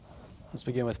Let's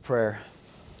begin with prayer.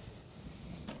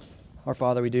 Our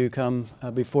Father, we do come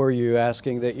before you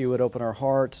asking that you would open our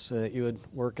hearts, that you would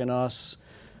work in us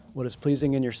what is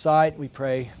pleasing in your sight. We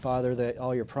pray, Father, that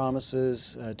all your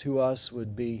promises to us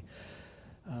would be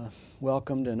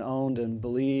welcomed and owned and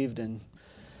believed, and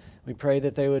we pray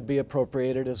that they would be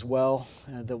appropriated as well,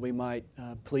 that we might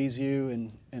please you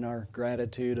in our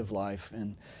gratitude of life.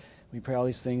 And we pray all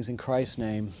these things in Christ's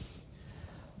name.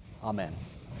 Amen.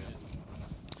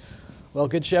 Well,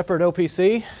 Good Shepherd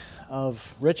OPC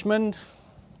of Richmond,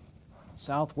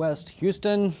 Southwest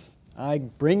Houston, I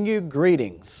bring you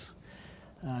greetings.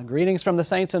 Greetings from the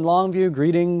saints in Longview,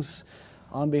 greetings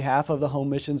on behalf of the Home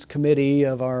Missions Committee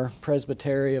of our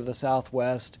Presbytery of the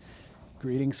Southwest,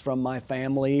 greetings from my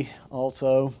family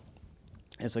also.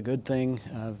 It's a good thing,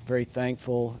 very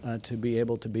thankful to be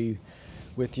able to be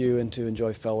with you and to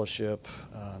enjoy fellowship.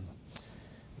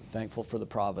 Thankful for the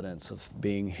providence of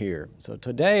being here. So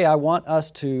today I want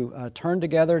us to turn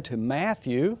together to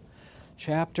Matthew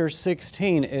chapter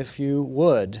 16, if you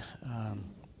would.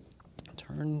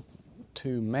 Turn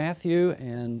to Matthew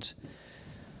and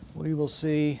we will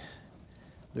see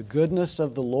the goodness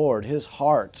of the Lord, His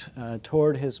heart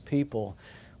toward His people.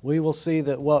 We will see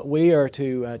that what we are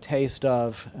to taste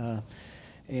of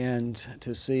and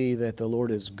to see that the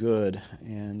Lord is good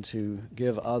and to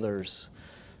give others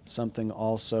something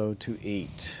also to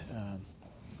eat.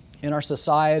 In our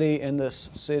society, in this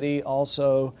city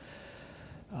also,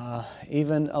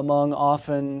 even among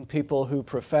often people who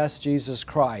profess Jesus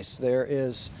Christ, there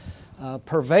is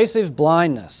pervasive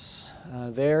blindness.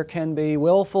 There can be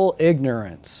willful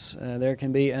ignorance. There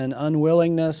can be an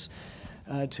unwillingness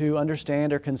to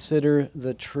understand or consider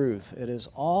the truth. It is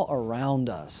all around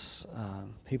us.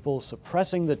 People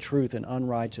suppressing the truth in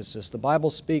unrighteousness. The Bible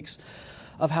speaks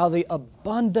of how the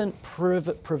abundant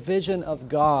provision of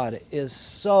God is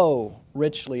so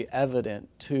richly evident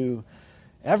to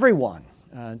everyone,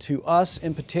 to us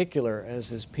in particular as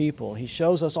His people. He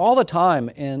shows us all the time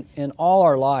in all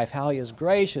our life how He is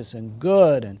gracious and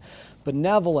good and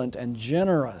benevolent and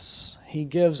generous. He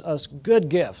gives us good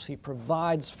gifts. He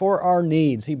provides for our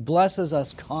needs. He blesses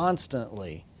us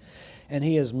constantly. And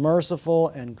He is merciful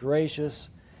and gracious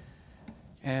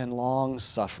and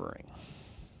long-suffering.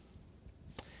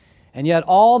 And yet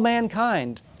all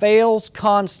mankind fails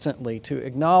constantly to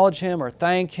acknowledge Him or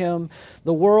thank Him.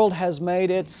 The world has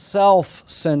made itself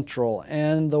central,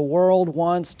 and the world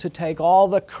wants to take all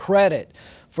the credit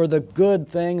for the good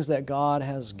things that God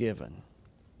has given.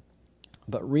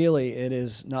 But really, it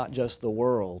is not just the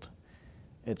world,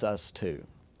 it's us too.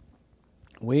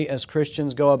 We as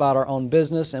Christians go about our own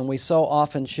business, and we so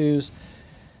often choose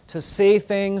to see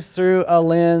things through a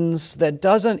lens that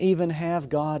doesn't even have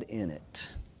God in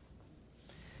it.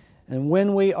 And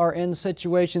when we are in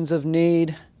situations of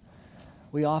need,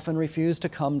 we often refuse to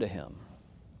come to Him.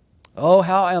 Oh,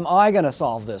 how am I going to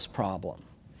solve this problem?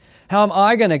 How am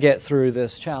I going to get through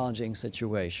this challenging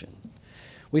situation?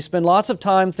 We spend lots of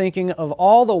time thinking of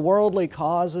all the worldly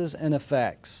causes and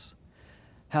effects,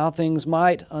 how things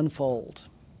might unfold,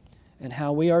 and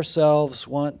how we ourselves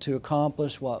want to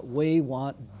accomplish what we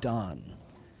want done,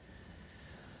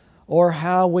 or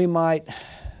how we might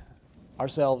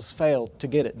ourselves fail to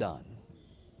get it done.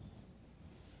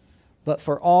 But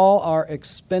for all our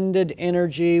expended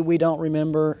energy, we don't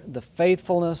remember the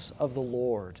faithfulness of the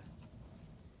Lord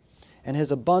and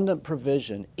His abundant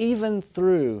provision, even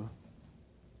through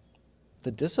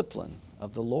the discipline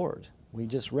of the Lord. We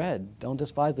just read, don't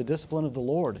despise the discipline of the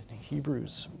Lord.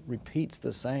 Hebrews repeats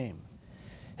the same.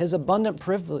 His abundant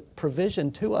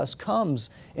provision to us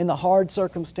comes in the hard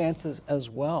circumstances as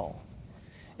well.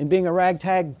 In being a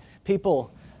ragtag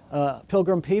people,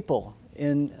 pilgrim people,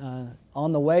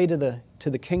 on the way to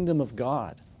the kingdom of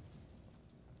God.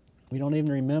 We don't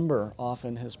even remember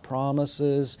often His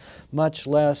promises, much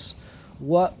less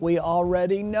what we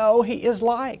already know He is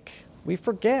like. We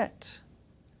forget.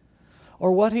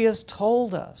 Or what He has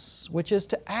told us, which is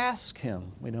to ask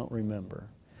Him, we don't remember.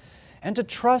 And to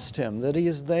trust Him that He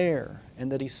is there,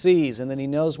 and that He sees, and that He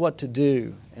knows what to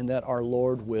do, and that our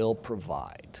Lord will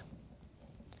provide.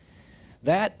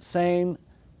 That same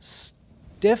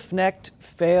stiff-necked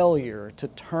failure to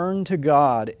turn to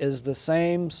God is the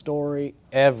same story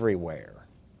everywhere.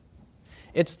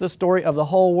 It's the story of the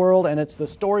whole world, and it's the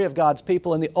story of God's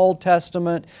people in the Old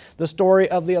Testament, the story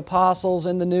of the apostles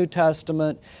in the New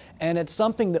Testament, and it's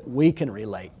something that we can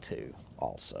relate to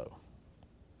also.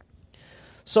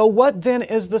 So what then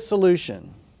is the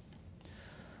solution?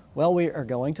 Well, we are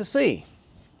going to see.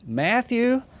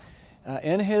 Matthew,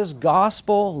 in his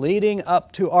gospel leading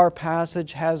up to our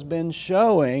passage, has been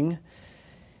showing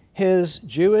his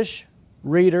Jewish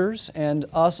readers and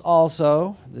us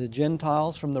also, the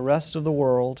Gentiles from the rest of the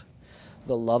world,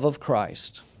 the love of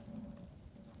Christ.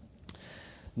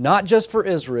 Not just for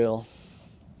Israel,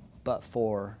 but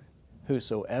for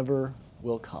whosoever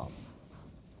will come.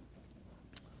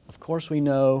 Of course, we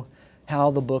know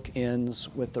how the book ends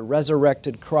with the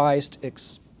resurrected Christ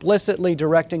explicitly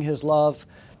directing His love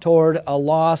toward a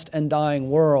lost and dying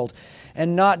world,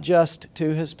 and not just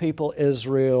to His people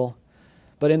Israel,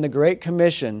 but in the Great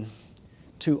Commission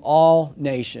to all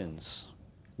nations.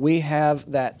 We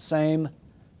have that same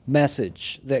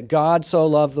message, that God so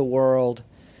loved the world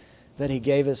that He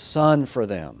gave His Son for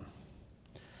them.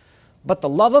 But the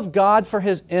love of God for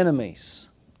His enemies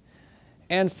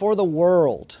and for the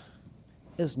world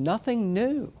is nothing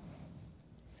new.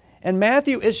 And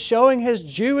Matthew is showing his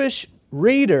Jewish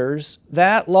readers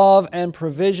that love and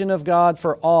provision of God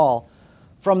for all,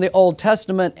 from the Old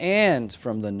Testament and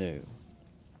from the New.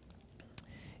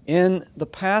 In the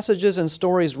passages and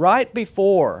stories right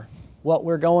before what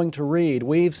we're going to read,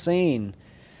 we've seen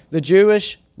the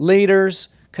Jewish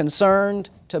leaders concerned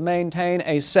to maintain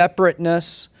a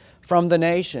separateness from the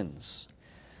nations,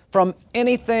 from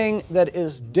anything that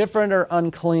is different or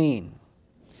unclean.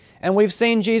 And we've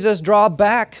seen Jesus draw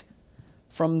back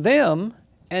from them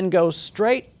and go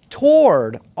straight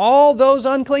toward all those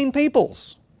unclean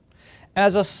peoples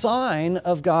as a sign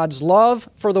of God's love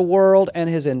for the world and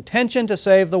His intention to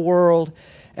save the world,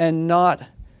 and not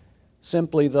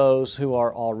simply those who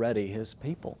are already His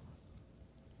people.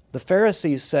 The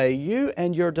Pharisees say, you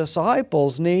and your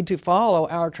disciples need to follow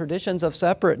our traditions of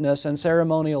separateness and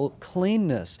ceremonial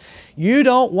cleanness. You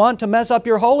don't want to mess up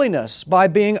your holiness by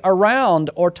being around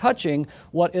or touching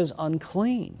what is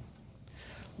unclean,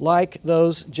 like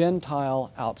those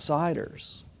Gentile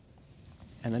outsiders.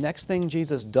 And the next thing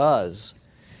Jesus does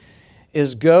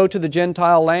is go to the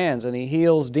Gentile lands, and He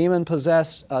heals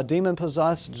a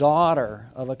demon-possessed daughter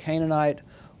of a Canaanite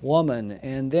woman,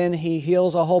 and then He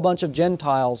heals a whole bunch of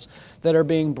Gentiles that are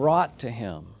being brought to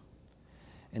Him.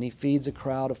 And He feeds a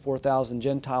crowd of 4,000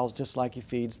 Gentiles just like He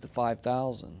feeds the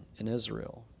 5,000 in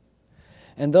Israel.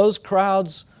 And those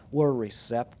crowds were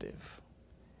receptive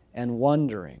and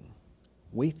wondering,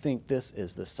 we think this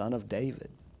is the Son of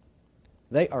David.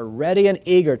 They are ready and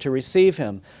eager to receive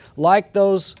Him, like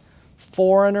those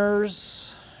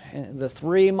foreigners, the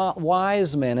three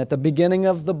wise men at the beginning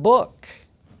of the book.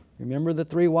 Remember the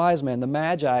three wise men, the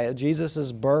Magi at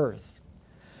Jesus' birth.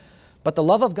 But the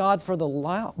love of God for the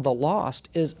lost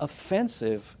is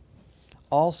offensive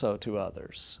also to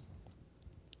others.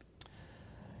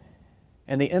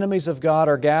 And the enemies of God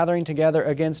are gathering together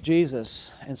against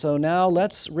Jesus. And so now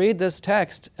let's read this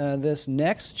text, this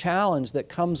next challenge that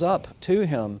comes up to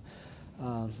Him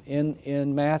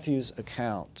in Matthew's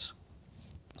account.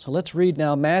 So let's read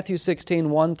now Matthew 16,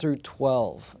 1 through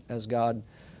 12, as God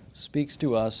speaks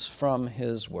to us from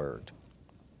His Word.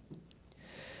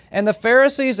 And the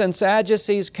Pharisees and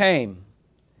Sadducees came,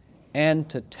 and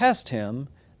to test Him,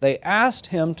 they asked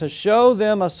Him to show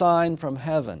them a sign from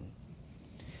heaven.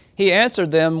 He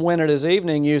answered them, when it is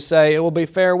evening, you say, it will be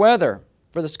fair weather,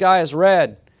 for the sky is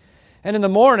red. And in the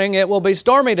morning, it will be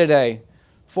stormy today,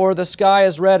 for the sky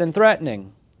is red and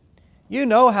threatening. You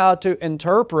know how to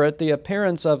interpret the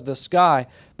appearance of the sky,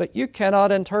 but you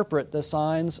cannot interpret the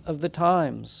signs of the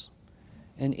times.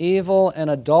 An evil and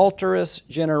adulterous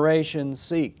generation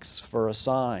seeks for a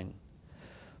sign.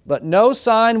 But no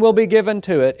sign will be given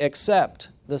to it except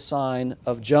the sign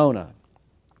of Jonah.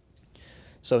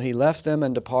 So He left them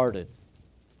and departed.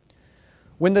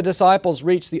 When the disciples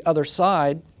reached the other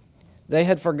side, they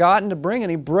had forgotten to bring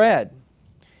any bread.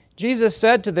 Jesus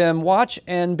said to them, watch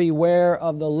and beware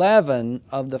of the leaven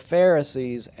of the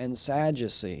Pharisees and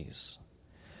Sadducees.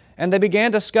 And they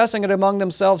began discussing it among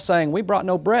themselves, saying, we brought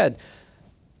no bread.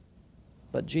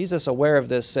 But Jesus, aware of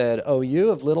this, said, O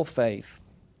you of little faith,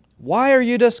 why are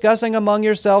you discussing among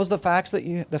yourselves the fact that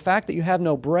you have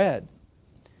no bread?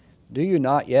 Do you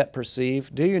not yet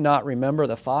perceive? Do you not remember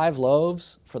the 5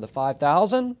 loaves for the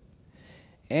 5,000?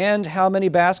 And how many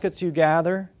baskets you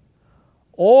gather?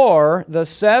 Or the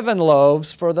 7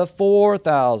 loaves for the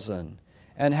 4,000?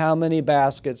 And how many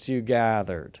baskets you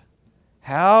gathered?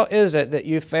 How is it that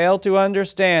you fail to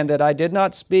understand that I did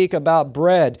not speak about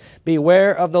bread?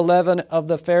 Beware of the leaven of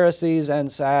the Pharisees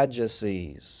and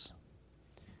Sadducees.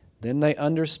 Then they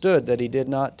understood that He did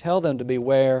not tell them to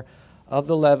beware of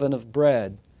the leaven of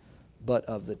bread, but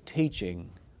of the teaching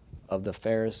of the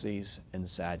Pharisees and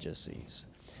Sadducees.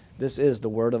 This is the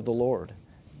word of the Lord.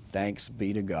 Thanks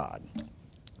be to God.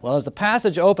 Well, as the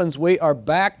passage opens, we are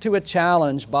back to a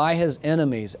challenge by His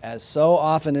enemies, as so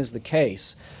often is the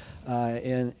case.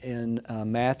 in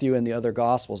Matthew and the other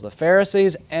Gospels. The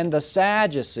Pharisees and the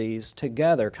Sadducees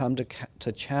together come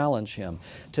to challenge him,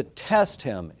 to test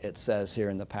him, it says here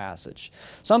in the passage.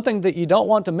 Something that you don't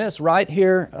want to miss right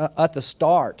here at the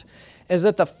start is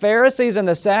that the Pharisees and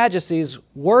the Sadducees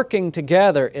working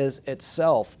together is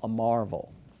itself a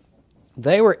marvel.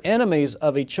 They were enemies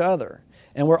of each other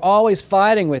and were always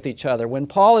fighting with each other. When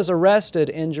Paul is arrested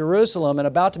in Jerusalem and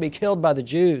about to be killed by the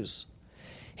Jews,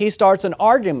 he starts an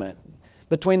argument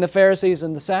between the Pharisees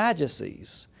and the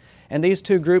Sadducees. And these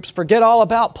two groups forget all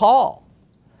about Paul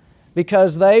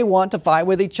because they want to fight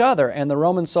with each other. And the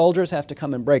Roman soldiers have to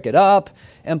come and break it up,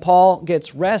 and Paul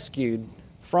gets rescued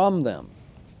from them.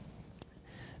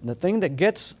 And the thing that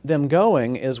gets them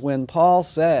going is when Paul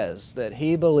says that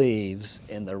he believes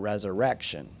in the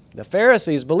resurrection. The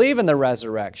Pharisees believe in the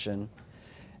resurrection,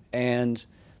 and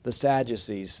the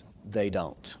Sadducees, they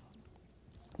don't.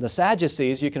 The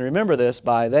Sadducees, you can remember this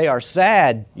by they are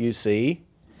sad, you see,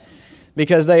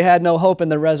 because they had no hope in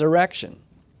the resurrection.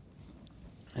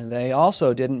 And they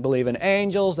also didn't believe in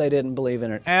angels. They didn't believe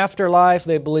in an afterlife.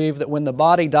 They believed that when the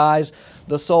body dies,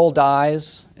 the soul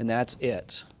dies, and that's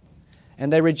it.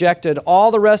 And they rejected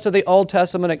all the rest of the Old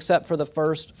Testament except for the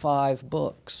first 5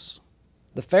 books.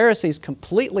 The Pharisees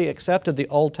completely accepted the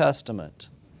Old Testament,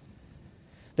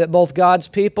 that both God's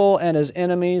people and His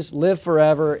enemies live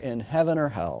forever in heaven or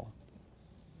hell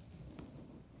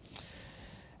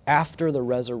after the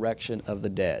resurrection of the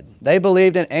dead. They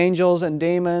believed in angels and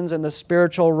demons and the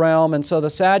spiritual realm, and so the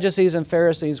Sadducees and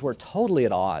Pharisees were totally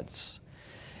at odds.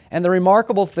 And the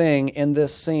remarkable thing in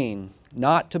this scene,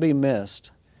 not to be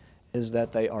missed, is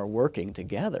that they are working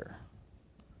together.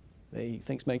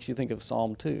 Makes you think of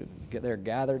Psalm 2. They're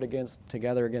gathered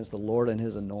together against the Lord and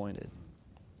His anointed.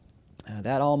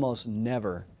 That almost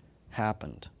never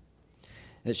happened.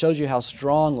 It shows you how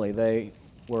strongly they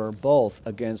were both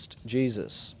against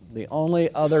Jesus. The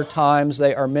only other times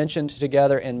they are mentioned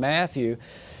together in Matthew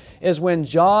is when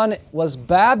John was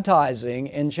baptizing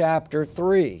in chapter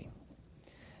 3.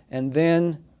 And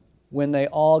then when they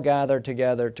all gathered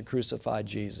together to crucify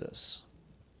Jesus.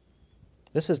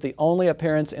 This is the only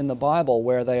appearance in the Bible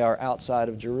where they are outside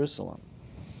of Jerusalem.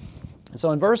 And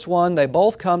so in verse 1, they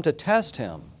both come to test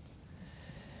Him.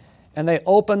 And they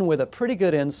open with a pretty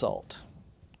good insult.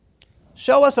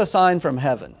 Show us a sign from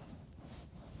heaven.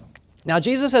 Now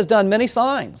Jesus has done many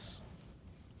signs,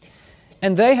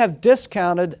 and they have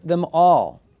discounted them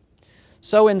all.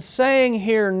 So in saying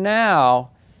here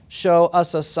now, show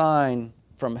us a sign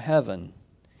from heaven,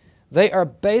 they are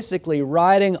basically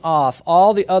writing off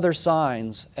all the other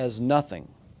signs as nothing.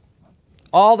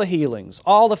 All the healings,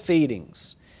 all the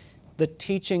feedings, the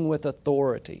teaching with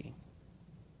authority.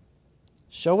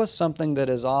 Show us something that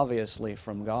is obviously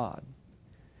from God.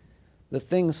 The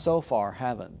things so far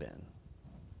haven't been.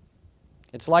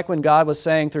 It's like when God was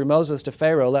saying through Moses to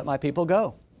Pharaoh, "Let my people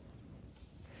go."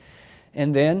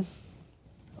 And then,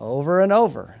 over and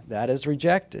over, that is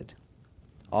rejected.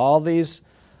 All these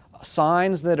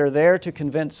signs that are there to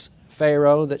convince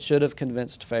Pharaoh that should have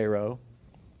convinced Pharaoh.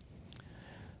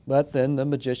 But then the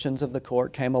magicians of the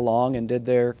court came along and did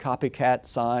their copycat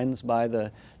signs by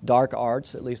the dark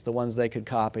arts, at least the ones they could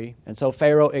copy. And so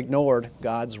Pharaoh ignored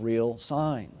God's real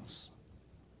signs.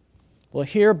 Well,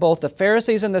 here both the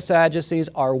Pharisees and the Sadducees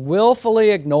are willfully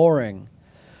ignoring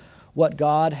what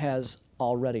God has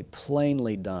already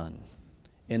plainly done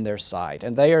in their sight.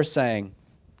 And they are saying,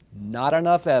 not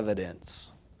enough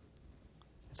evidence.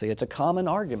 See, it's a common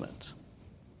argument.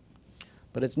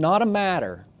 But it's not a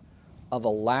matter of a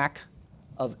lack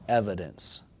of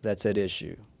evidence that's at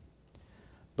issue.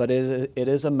 But it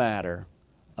is a matter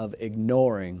of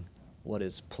ignoring what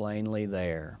is plainly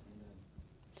there.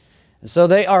 And so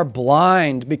they are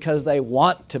blind because they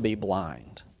want to be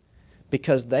blind,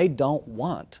 because they don't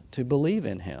want to believe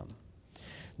in Him.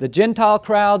 The Gentile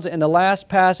crowds in the last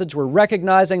passage were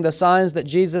recognizing the signs that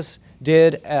Jesus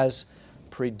did as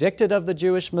predicted of the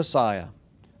Jewish Messiah,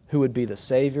 who would be the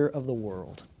Savior of the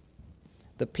world.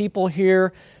 The people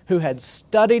here who had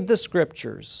studied the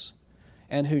Scriptures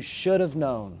and who should have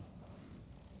known,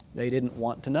 they didn't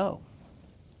want to know.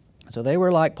 So they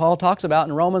were, like Paul talks about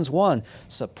in Romans 1,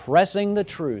 suppressing the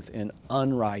truth in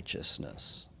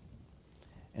unrighteousness.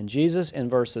 And Jesus in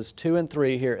verses 2 and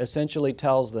 3 here essentially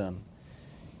tells them,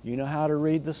 you know how to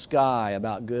read the sky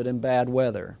about good and bad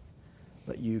weather,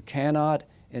 but you cannot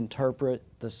interpret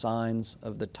the signs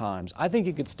of the times. I think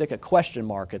you could stick a question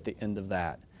mark at the end of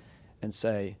that and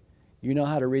say, you know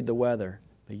how to read the weather,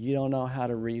 but you don't know how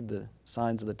to read the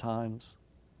signs of the times?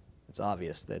 It's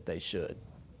obvious that they should.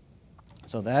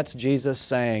 So that's Jesus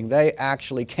saying they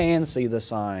actually can see the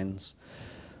signs,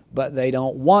 but they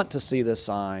don't want to see the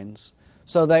signs.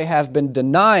 So they have been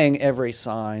denying every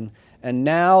sign, and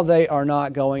now they are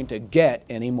not going to get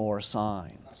any more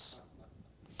signs.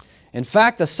 In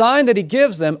fact, the sign that He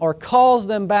gives them or calls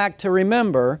them back to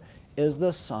remember is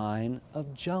the sign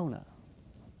of Jonah.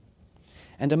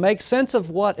 And to make sense of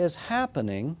what is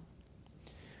happening,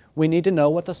 we need to know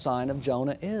what the sign of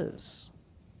Jonah is.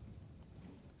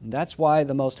 And that's why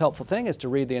the most helpful thing is to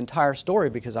read the entire story,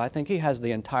 because I think he has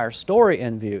the entire story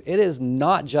in view. It is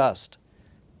not just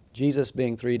Jesus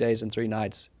being 3 days and 3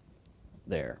 nights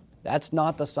there. That's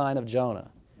not the sign of Jonah.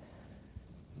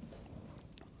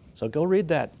 So go read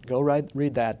that. Go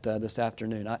read that this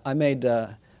afternoon. I made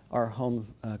our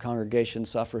home congregation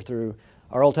suffer through.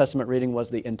 Our Old Testament reading was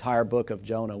the entire book of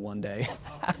Jonah one day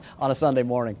on a Sunday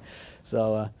morning.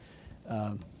 So,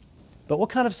 but what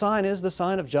kind of sign is the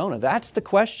sign of Jonah? That's the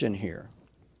question here.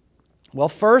 Well,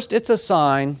 first, it's a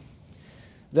sign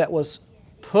that was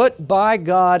put by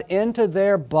God into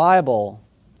their Bible.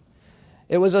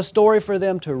 It was a story for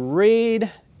them to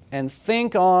read and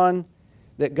think on,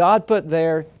 that God put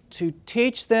there to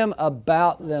teach them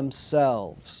about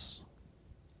themselves.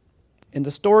 In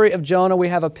the story of Jonah, we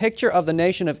have a picture of the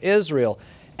nation of Israel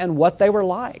and what they were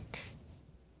like.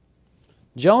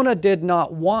 Jonah did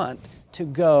not want to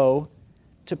go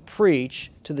to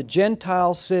preach to the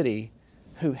Gentile city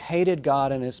who hated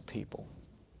God and His people.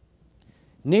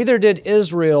 Neither did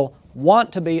Israel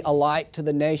want to be a light to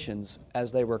the nations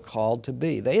as they were called to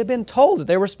be. They had been told that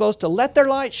they were supposed to let their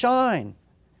light shine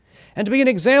and to be an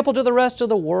example to the rest of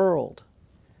the world,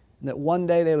 and that one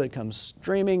day they would come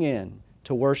streaming in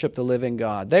to worship the living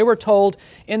God. They were told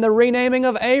in the renaming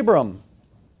of Abram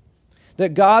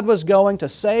that God was going to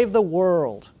save the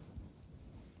world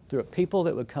through a people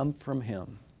that would come from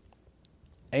Him.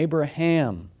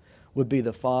 Abraham would be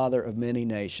the father of many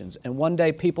nations, and one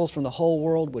day peoples from the whole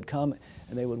world would come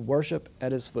and they would worship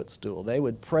at His footstool. They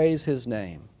would praise His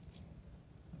name.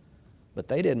 But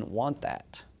they didn't want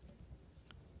that.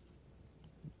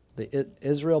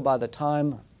 Israel, by the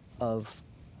time of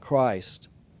Christ,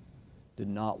 did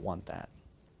not want that.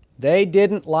 They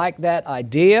didn't like that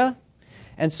idea,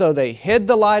 and so they hid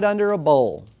the light under a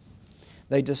bowl.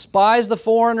 They despised the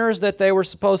foreigners that they were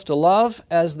supposed to love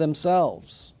as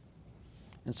themselves.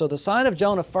 And so the sign of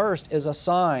Jonah first is a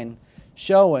sign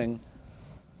showing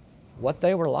what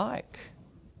they were like.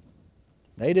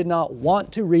 They did not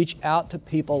want to reach out to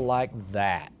people like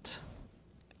that.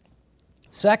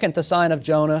 Second, the sign of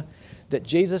Jonah that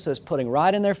Jesus is putting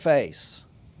right in their face.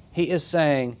 He is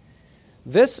saying,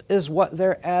 this is what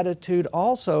their attitude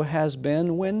also has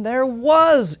been when there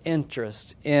was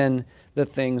interest in the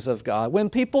things of God. When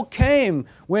people came,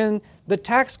 when the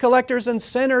tax collectors and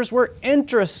sinners were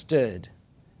interested,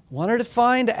 wanted to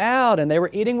find out, and they were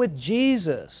eating with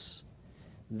Jesus.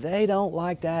 They don't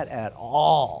like that at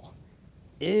all.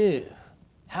 Ew,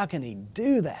 how can He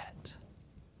do that?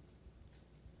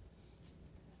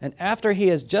 And after He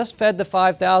has just fed the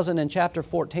 5,000 in chapter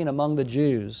 14 among the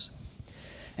Jews,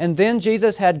 and then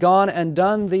Jesus had gone and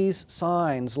done these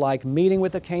signs like meeting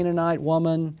with a Canaanite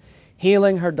woman,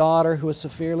 healing her daughter who was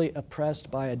severely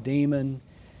oppressed by a demon,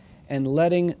 and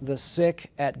letting the sick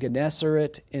at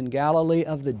Gennesaret in Galilee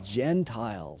of the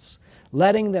Gentiles,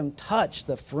 letting them touch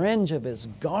the fringe of His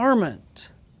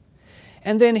garment,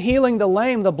 and then healing the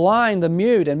lame, the blind, the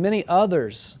mute, and many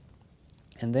others,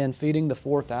 and then feeding the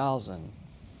 4,000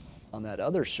 on that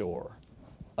other shore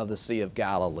of the Sea of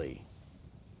Galilee.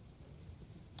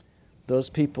 Those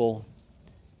people,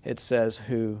 it says,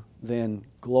 who then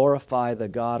glorify the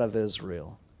God of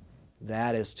Israel,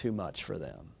 that is too much for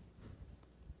them.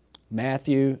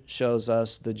 Matthew shows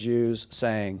us the Jews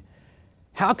saying,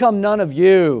 how come none of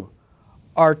you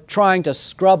are trying to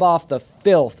scrub off the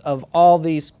filth of all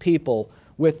these people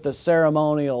with the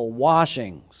ceremonial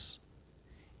washings?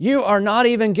 You are not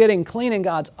even getting clean in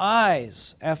God's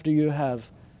eyes after you have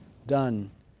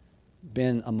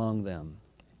been among them.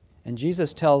 And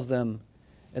Jesus tells them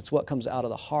it's what comes out of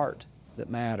the heart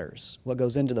that matters. What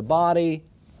goes into the body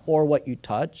or what you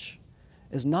touch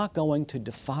is not going to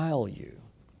defile you.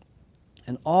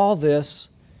 And all this,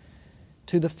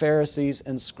 to the Pharisees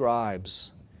and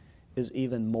scribes, is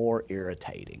even more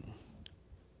irritating.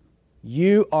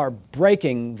 You are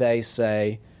breaking, they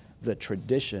say, the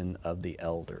tradition of the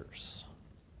elders.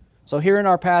 So here in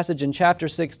our passage in chapter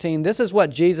 16, this is what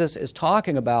Jesus is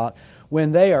talking about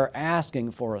when they are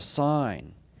asking for a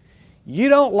sign. You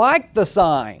don't like the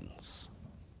signs.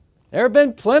 There have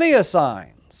been plenty of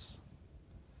signs.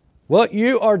 What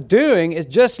you are doing is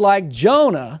just like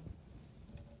Jonah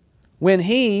when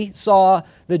he saw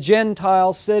the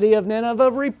Gentile city of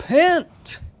Nineveh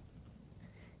repent.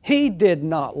 He did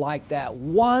not like that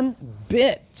one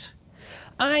bit.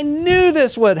 I knew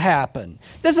this would happen.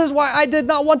 This is why I did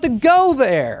not want to go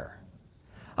there.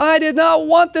 I did not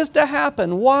want this to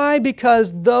happen. Why?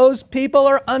 Because those people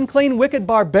are unclean, wicked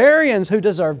barbarians who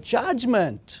deserve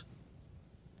judgment.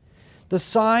 The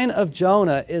sign of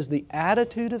Jonah is the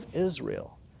attitude of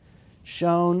Israel,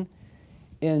 shown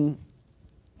in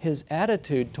his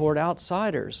attitude toward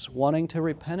outsiders, wanting to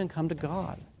repent and come to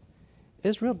God.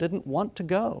 Israel didn't want to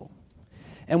go.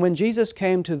 And when Jesus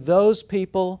came to those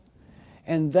people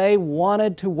and they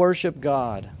wanted to worship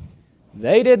God,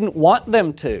 they didn't want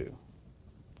them to.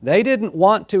 They didn't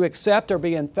want to accept or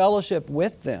be in fellowship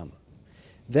with them.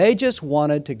 They just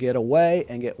wanted to get away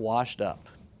and get washed up.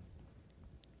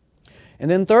 And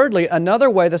then thirdly, another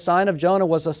way the sign of Jonah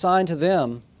was a sign to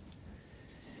them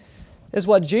is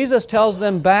what Jesus tells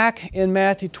them back in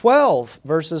Matthew 12,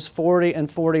 verses 40 and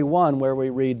 41, where we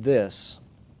read this.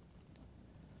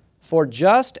 For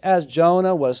just as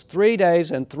Jonah was 3 days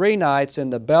and 3 nights in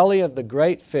the belly of the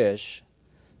great fish,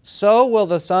 so will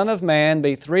the Son of Man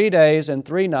be 3 days and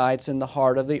 3 nights in the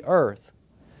heart of the earth.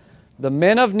 The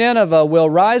men of Nineveh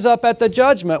will rise up at the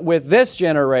judgment with this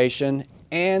generation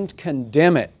and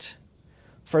condemn it.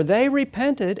 For they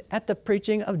repented at the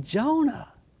preaching of Jonah.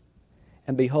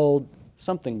 And behold,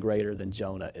 something greater than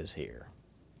Jonah is here.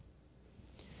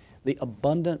 The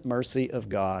abundant mercy of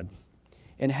God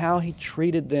and how He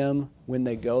treated them when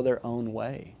they go their own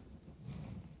way.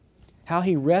 How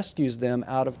He rescues them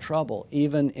out of trouble,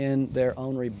 even in their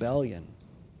own rebellion,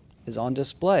 is on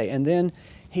display. And then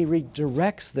He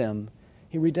redirects them.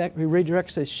 He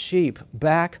redirects His sheep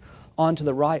back onto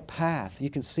the right path. You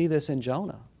can see this in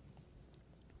Jonah.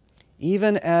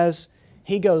 Even as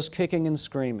he goes kicking and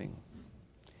screaming.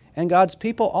 And God's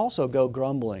people also go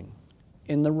grumbling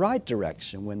in the right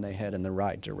direction when they head in the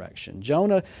right direction.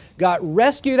 Jonah got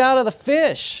rescued out of the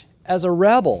fish as a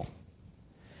rebel.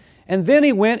 And then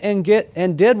he went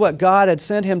and did what God had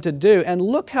sent him to do. And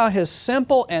look how his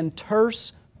simple and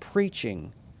terse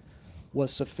preaching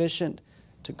was sufficient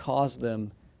to cause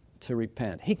them to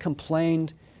repent. He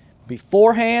complained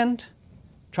beforehand,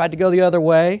 tried to go the other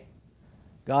way.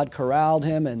 God corralled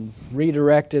him and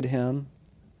redirected him,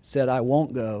 said, I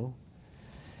won't go.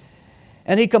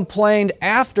 And he complained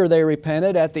after they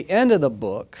repented at the end of the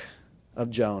book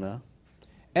of Jonah.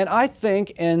 And I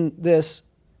think in this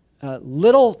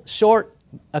little short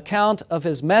account of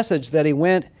his message that he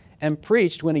went and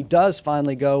preached when he does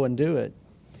finally go and do it,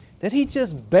 that he's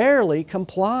just barely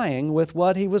complying with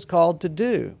what he was called to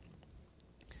do.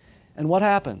 And what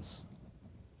happens?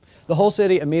 The whole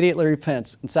city immediately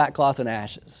repents in sackcloth and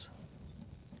ashes.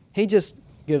 He just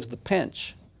gives the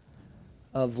pinch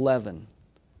of leaven,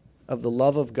 of the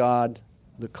love of God,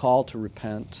 the call to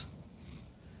repent.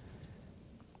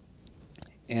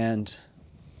 And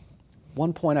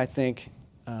one point I think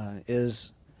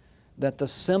is that the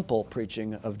simple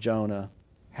preaching of Jonah,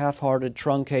 half-hearted,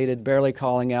 truncated, barely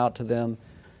calling out to them,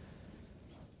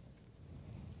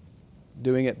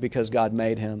 doing it because God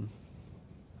made him,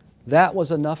 that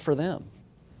was enough for them.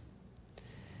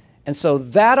 And so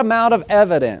that amount of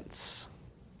evidence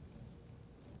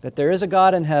that there is a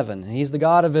God in heaven, and He's the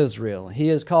God of Israel, He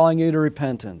is calling you to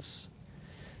repentance.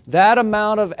 That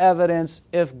amount of evidence,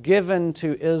 if given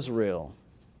to Israel,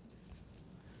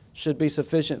 should be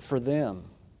sufficient for them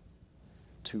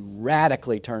to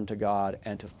radically turn to God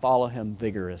and to follow Him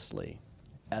vigorously,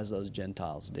 as those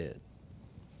Gentiles did.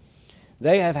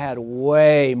 They have had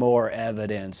way more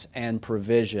evidence and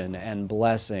provision and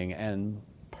blessing and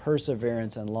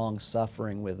perseverance and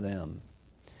long-suffering with them.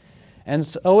 And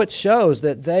so it shows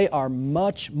that they are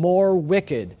much more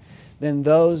wicked than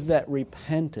those that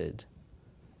repented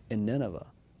in Nineveh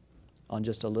on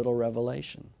just a little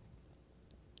revelation.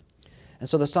 And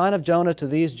so the sign of Jonah to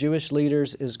these Jewish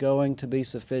leaders is going to be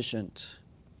sufficient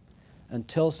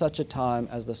until such a time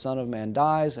as the Son of Man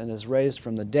dies and is raised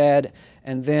from the dead,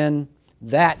 and then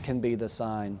that can be the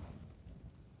sign,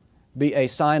 be a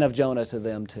sign of Jonah to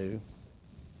them too.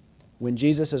 When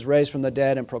Jesus is raised from the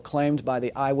dead and proclaimed by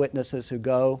the eyewitnesses who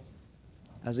go,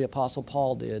 as the Apostle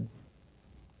Paul did,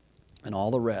 and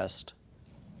all the rest,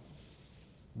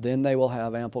 then they will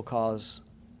have ample cause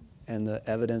and the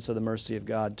evidence of the mercy of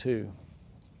God too,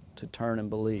 to turn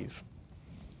and believe.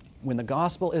 When the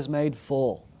gospel is made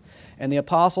full, and the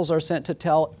apostles are sent to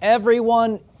tell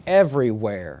everyone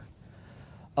everywhere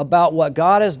about what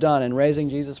God has done in raising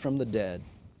Jesus from the dead,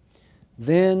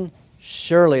 then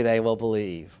surely they will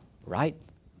believe, right?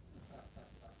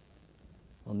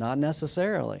 Well, not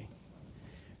necessarily.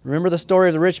 Remember the story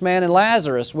of the rich man and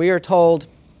Lazarus. We are told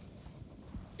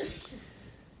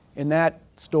in that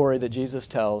story that Jesus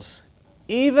tells,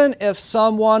 Even if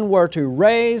someone were to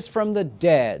raise from the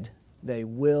dead, they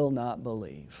will not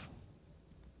believe.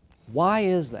 Why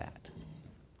is that?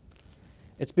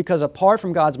 It's because apart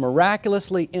from God's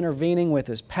miraculously intervening with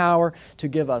His power to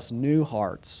give us new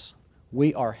hearts,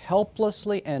 we are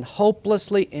helplessly and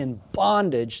hopelessly in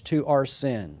bondage to our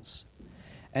sins,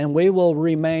 and we will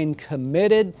remain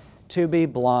committed to be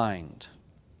blind.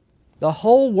 The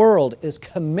whole world is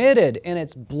committed in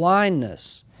its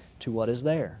blindness to what is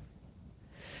there.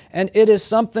 And it is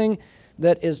something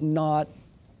that is not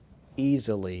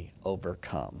easily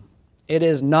overcome. It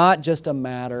is not just a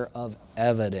matter of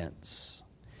evidence.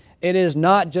 It is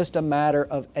not just a matter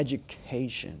of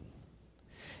education.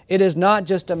 It is not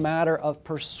just a matter of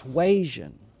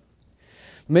persuasion.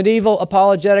 Medieval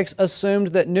apologetics assumed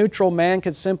that neutral man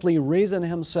could simply reason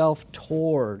himself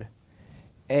toward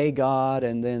a God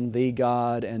and then the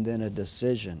God and then a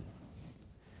decision.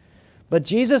 But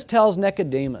Jesus tells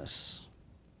Nicodemus,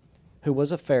 who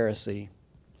was a Pharisee,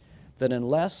 that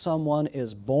unless someone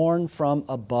is born from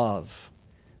above,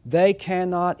 they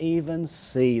cannot even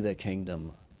see the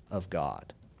kingdom of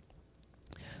God.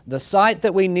 The sight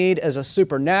that we need is a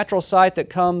supernatural sight that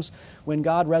comes when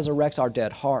God resurrects our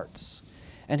dead hearts.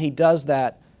 And He does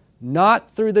that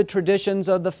not through the traditions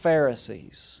of the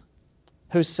Pharisees,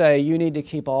 who say you need to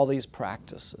keep all these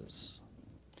practices.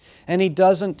 And it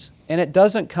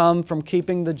doesn't come from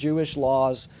keeping the Jewish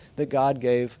laws that God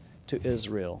gave to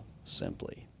Israel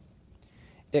simply.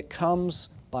 It comes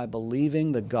by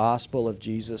believing the gospel of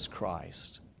Jesus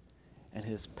Christ and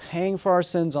His paying for our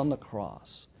sins on the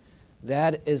cross.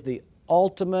 That is the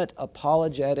ultimate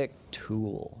apologetic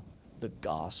tool, the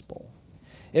gospel.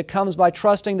 It comes by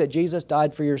trusting that Jesus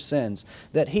died for your sins,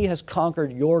 that He has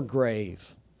conquered your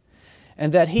grave,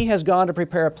 and that He has gone to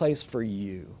prepare a place for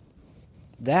you.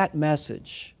 That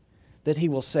message, that He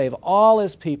will save all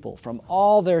His people from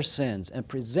all their sins and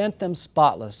present them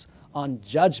spotless on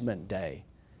Judgment Day,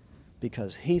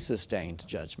 because He sustained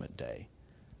Judgment Day.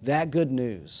 That good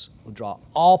news will draw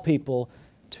all people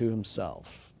to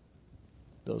Himself,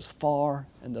 those far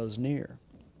and those near.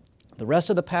 The rest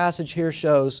of the passage here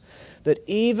shows that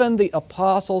even the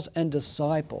apostles and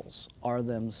disciples are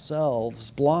themselves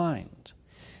blind.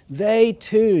 They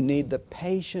too need the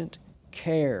patient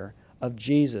care of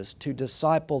Jesus to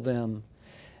disciple them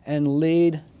and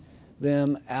lead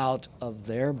them out of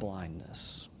their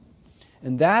blindness.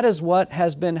 And that is what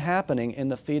has been happening in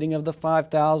the feeding of the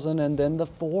 5,000 and then the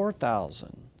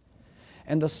 4,000.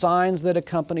 And the signs that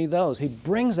accompany those. He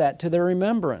brings that to their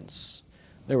remembrance.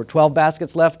 There were 12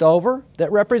 baskets left over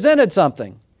that represented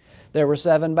something. There were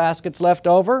 7 baskets left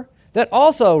over that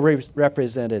also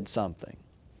represented something.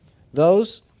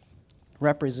 Those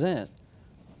represent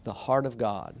the heart of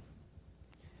God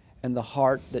and the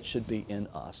heart that should be in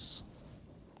us.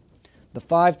 The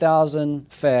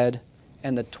 5,000 fed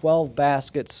and the 12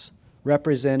 baskets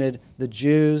represented the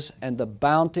Jews and the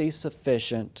bounty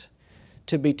sufficient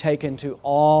to be taken to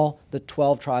all the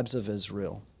 12 tribes of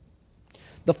Israel.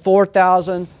 The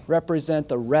 4,000 represent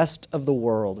the rest of the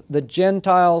world. The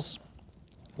Gentiles,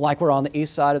 like we're on the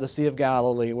east side of the Sea of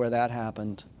Galilee where that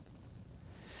happened.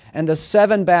 And the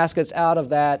 7 baskets out of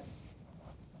that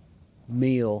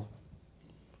meal,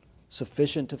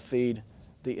 sufficient to feed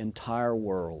the entire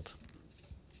world.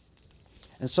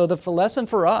 And so the lesson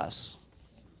for us,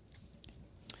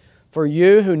 for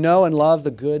you who know and love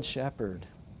the Good Shepherd,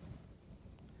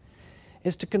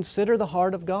 is to consider the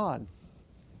heart of God.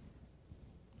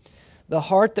 The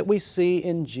heart that we see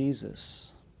in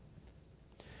Jesus,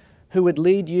 who would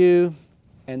lead you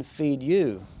and feed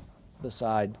you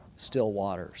beside still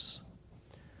waters,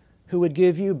 who would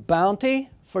give you bounty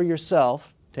for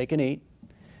yourself, take and eat,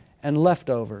 and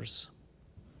leftovers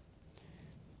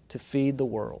to feed the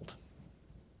world.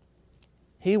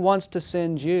 He wants to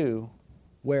send you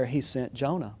where He sent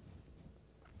Jonah,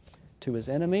 to His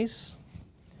enemies,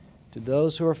 to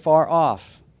those who are far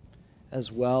off,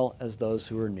 as well as those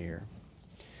who are near,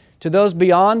 to those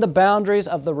beyond the boundaries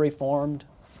of the Reformed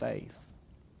faith.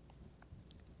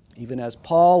 Even as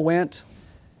Paul went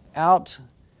out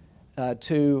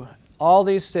to all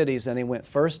these cities, and he went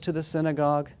first to the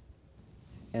synagogue,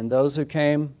 and those who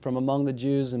came from among the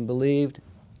Jews and believed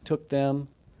took them,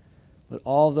 but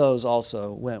all those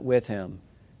also went with him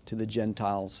to the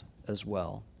Gentiles as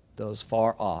well, those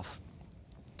far off,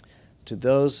 to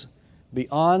those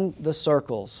beyond the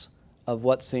circles of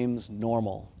what seems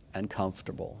normal and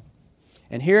comfortable.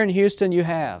 And here in Houston you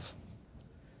have,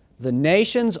 the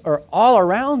nations are all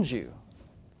around you.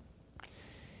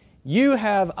 You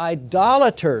have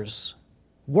idolaters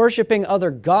worshiping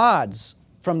other gods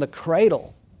from the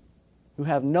cradle who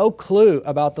have no clue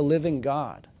about the living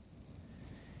God.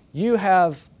 You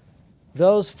have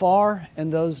those far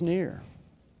and those near.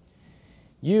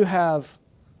 You have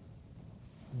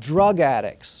drug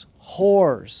addicts,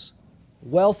 whores,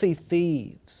 wealthy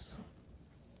thieves.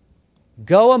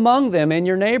 Go among them in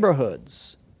your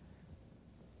neighborhoods.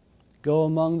 Go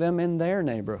among them in their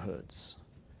neighborhoods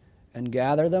and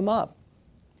gather them up.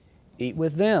 Eat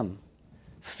with them.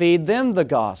 Feed them the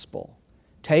gospel.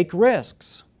 Take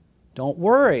risks. Don't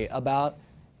worry about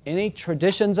any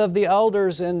traditions of the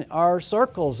elders in our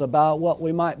circles about what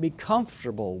we might be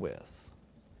comfortable with.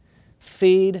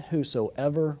 Feed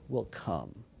whosoever will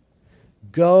come.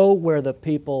 Go where the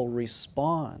people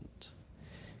respond.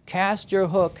 Cast your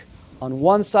hook on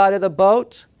one side of the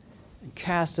boat and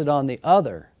cast it on the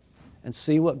other and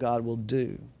see what God will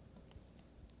do.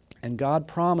 And God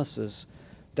promises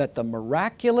that the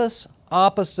miraculous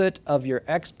opposite of your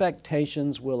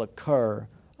expectations will occur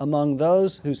among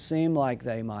those who seem like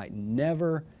they might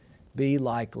never be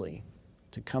likely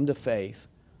to come to faith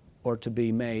or to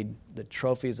be made the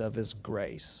trophies of His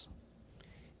grace.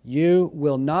 You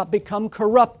will not become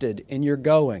corrupted in your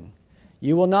going.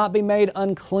 You will not be made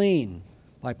unclean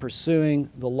by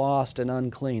pursuing the lost and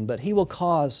unclean, but He will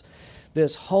cause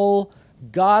this whole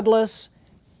godless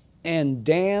and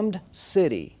damned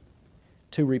city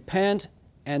to repent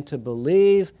and to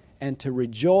believe and to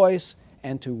rejoice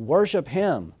and to worship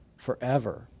Him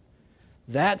forever.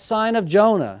 That sign of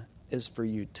Jonah is for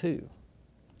you too.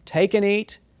 Take and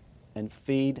eat and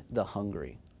feed the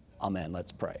hungry. Amen.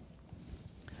 Let's pray.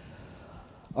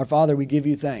 Our Father, we give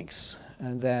You thanks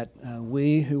that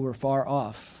we who were far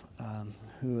off,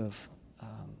 who have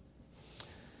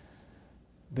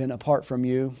been apart from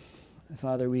You,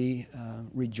 Father, we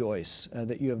rejoice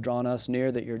that You have drawn us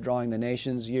near, that You're drawing the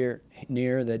nations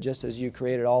near, that just as You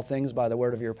created all things by the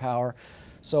word of Your power,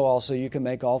 so also You can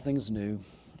make all things new,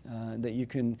 that You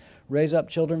can raise up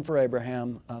children for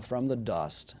Abraham from the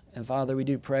dust. And Father, we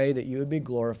do pray that You would be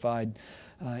glorified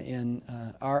in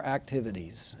our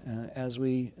activities as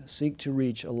we seek to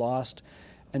reach a lost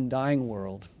and dying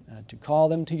world, to call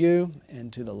them to You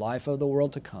and to the life of the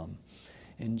world to come.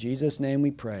 In Jesus' name we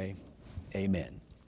pray, amen.